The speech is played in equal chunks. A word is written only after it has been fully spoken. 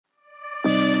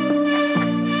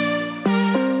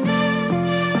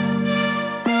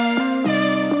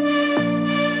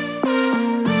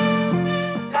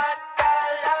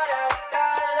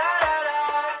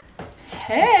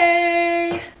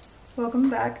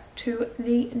back to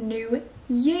the new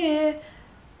year.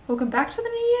 Welcome back to the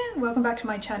new year. Welcome back to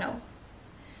my channel.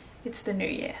 It's the new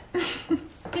year.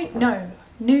 No,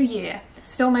 new year.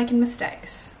 Still making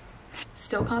mistakes.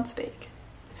 Still can't speak.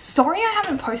 Sorry I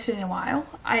haven't posted in a while.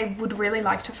 I would really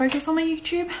like to focus on my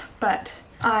YouTube, but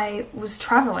I was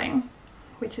traveling,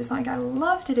 which is like I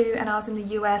love to do, and I was in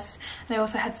the US, and I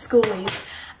also had Schoolies.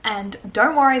 And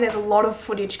don't worry, there's a lot of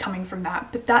footage coming from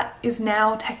that, but that is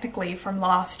now technically from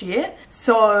last year.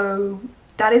 So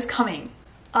that is coming.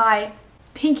 I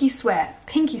pinky swear.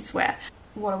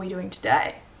 What are we doing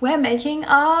today? We're making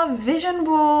a vision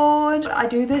board. I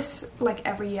do this like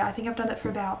every year. I think I've done it for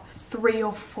about 3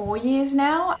 or 4 years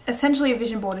now. Essentially a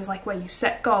vision board is like where you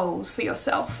set goals for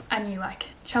yourself and you like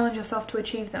challenge yourself to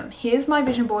achieve them. Here's my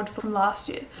vision board from last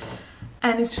year.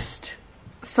 And it's just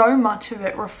so much of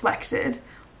it reflected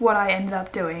what I ended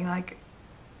up doing. Like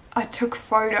I took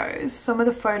photos, some of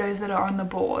the photos that are on the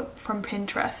board from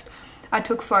Pinterest. I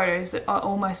took photos that are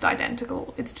almost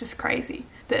identical. It's just crazy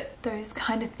that those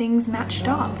kind of things matched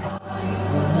up.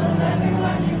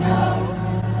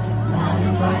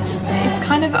 It's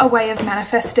kind of a way of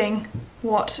manifesting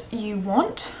what you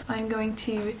want. I'm going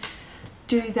to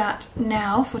do that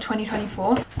now for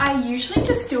 2024. I usually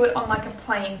just do it on like a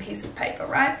plain piece of paper,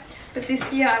 right? But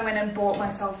this year I went and bought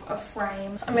myself a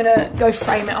frame. I'm gonna go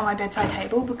frame it on my bedside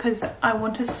table because I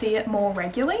want to see it more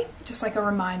regularly. Just like a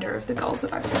reminder of the goals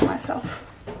that I've set myself.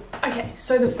 Okay,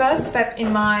 so the first step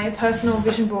in my personal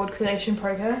vision board creation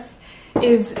process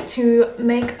is to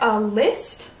make a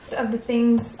list of the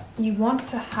things you want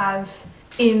to have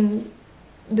in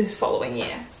this following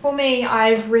year. For me,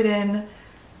 I've written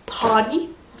party,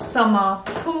 summer,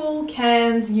 pool,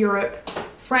 cans, Europe,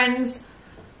 friends,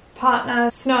 partner,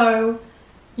 snow,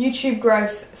 YouTube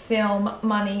growth, film,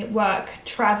 money, work,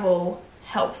 travel,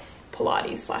 health,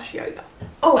 Pilates / yoga.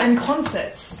 Oh, and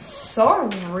concerts.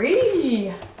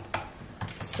 Sorry.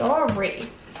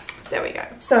 There we go.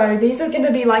 So these are going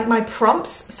to be like my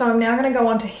prompts. So I'm now going to go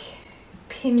on to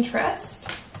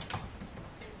Pinterest.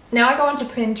 Now I go onto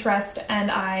Pinterest and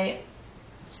I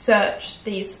search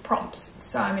these prompts.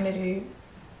 So I'm going to do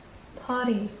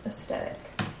party aesthetic.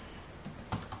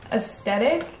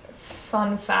 Aesthetic,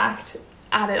 fun fact,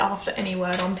 add it after any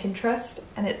word on Pinterest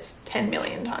and it's 10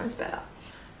 million times better.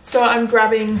 So I'm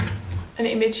grabbing an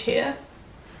image here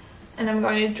and I'm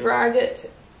going to drag it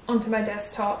onto my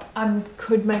desktop. I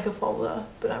could make a folder,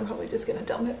 but I'm probably just going to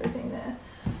dump everything there.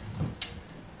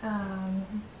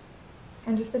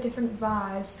 And just the different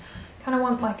vibes. Kind of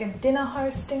want like a dinner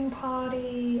hosting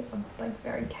party, like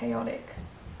very chaotic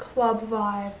club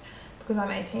vibe because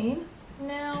I'm 18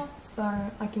 now, so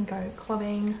I can go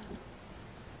clubbing.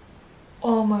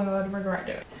 Oh my god, regret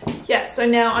doing it. Yeah, so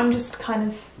now I'm just kind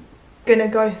of gonna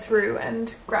go through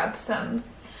and grab some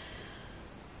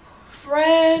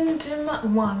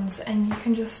random ones and you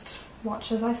can just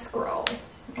watch as I scroll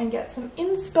and get some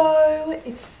inspo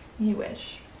if you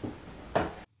wish.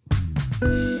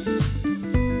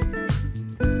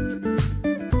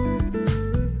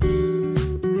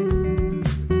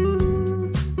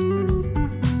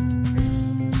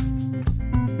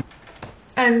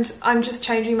 And I'm just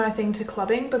changing my thing to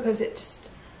clubbing because it just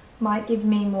might give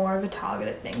me more of a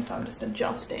targeted thing. So I'm just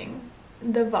adjusting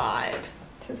the vibe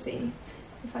to see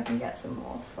if I can get some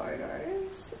more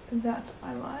photos that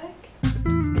I like.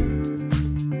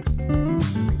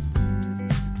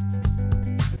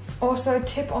 Also,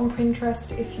 tip on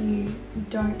Pinterest if you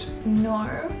don't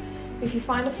know. If you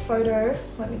find a photo,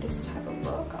 let me just have a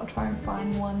look. I'll try and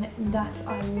find one that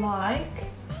I like.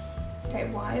 Okay,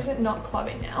 why is it not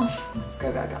clubbing now? Let's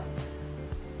go back up.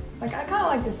 Like, I kind of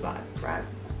like this vibe, right?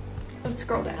 Let's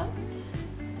scroll down.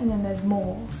 And then there's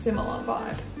more similar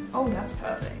vibe. Oh, that's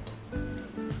perfect.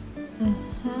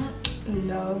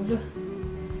 Love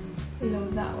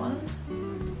that one.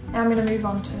 Now I'm gonna move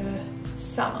on to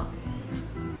summer.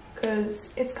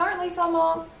 Because it's currently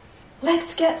summer.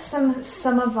 Let's get some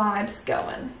summer vibes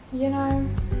going, you know?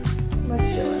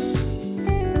 Let's do it.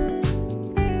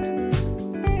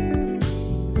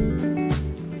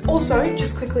 Also,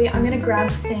 just quickly, I'm gonna grab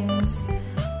things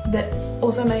that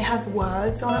also may have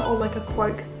words on it or like a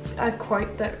quote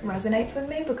that resonates with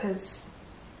me because,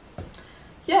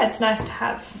 yeah, it's nice to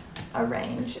have a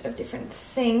range of different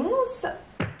things.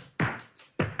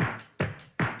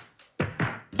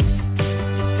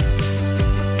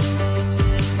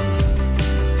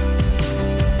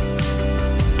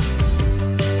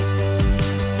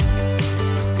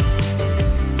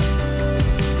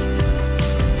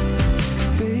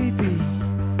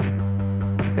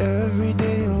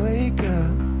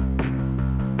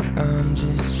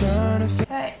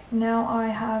 Okay, now I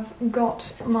have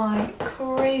got my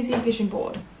crazy vision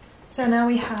board. So now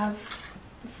we have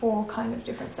 4 kind of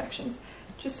different sections,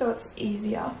 just so it's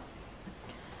easier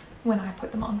when I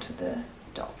put them onto the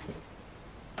doll.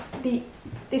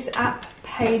 This app,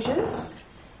 Pages,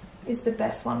 is the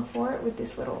best one for it, with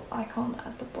this little icon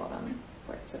at the bottom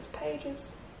where it says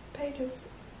Pages, Pages,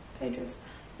 Pages.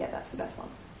 Yeah, that's the best one,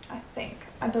 I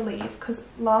believe, because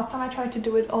last time I tried to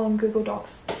do it on Google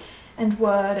Docs and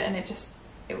Word, and it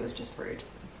was just rude.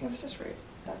 It was just rude.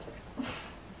 That's it.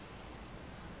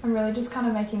 I'm really just kind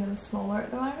of making them smaller at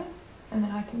the moment, and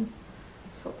then I can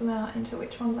sort them out into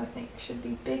which ones I think should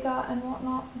be bigger and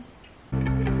whatnot.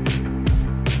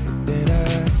 Did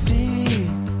I see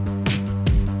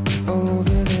over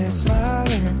there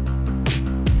smiling,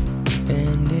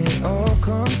 and it all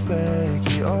comes back,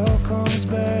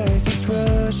 it's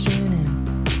rushing in.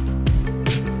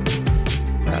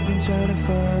 I've been trying to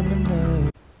find my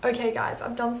nerve. Okay guys,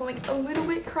 I've done something a little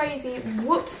bit crazy.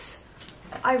 Whoops!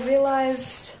 I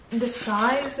realized the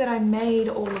size that I made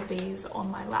all of these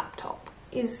on my laptop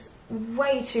is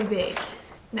way too big.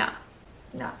 Nah,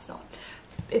 it's not.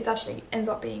 It actually ends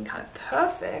up being kind of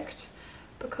perfect,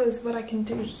 because what I can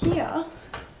do here,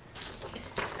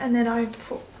 and then I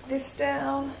put this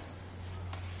down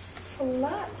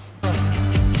flat.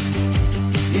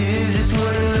 Is this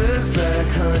what it looks like,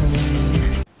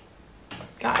 honey?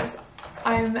 Guys,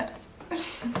 I'm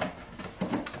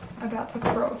about to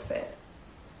throw a fit.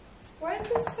 Why is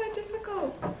this so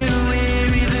difficult?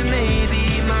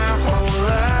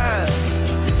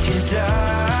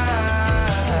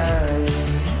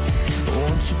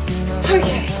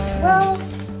 Okay, well,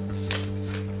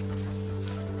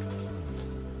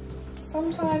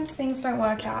 sometimes things don't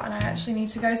work out and I actually need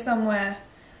to go somewhere.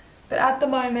 But at the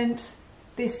moment,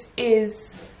 this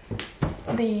is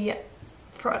the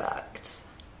product.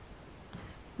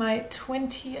 My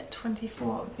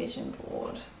 2024 vision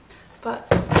board. But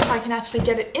if I can actually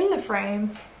get it in the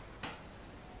frame,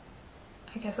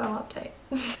 I guess I'll update.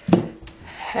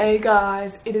 Hey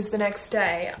guys, it is the next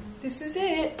day. This is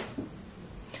it.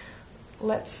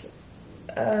 Let's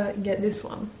get this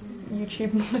one.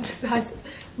 YouTube monetization.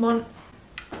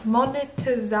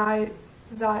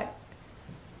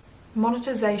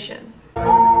 Monetization?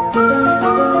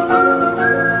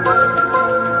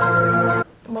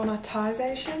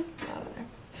 I don't know.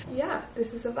 Yeah,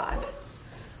 this is the vibe.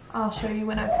 I'll show you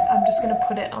when I'm just gonna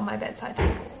put it on my bedside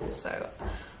table, so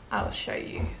I'll show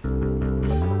you.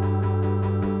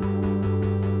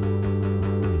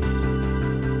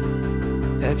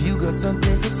 Have you got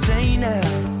something to say now?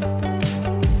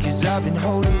 'Cause I've been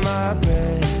holding my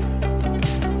breath.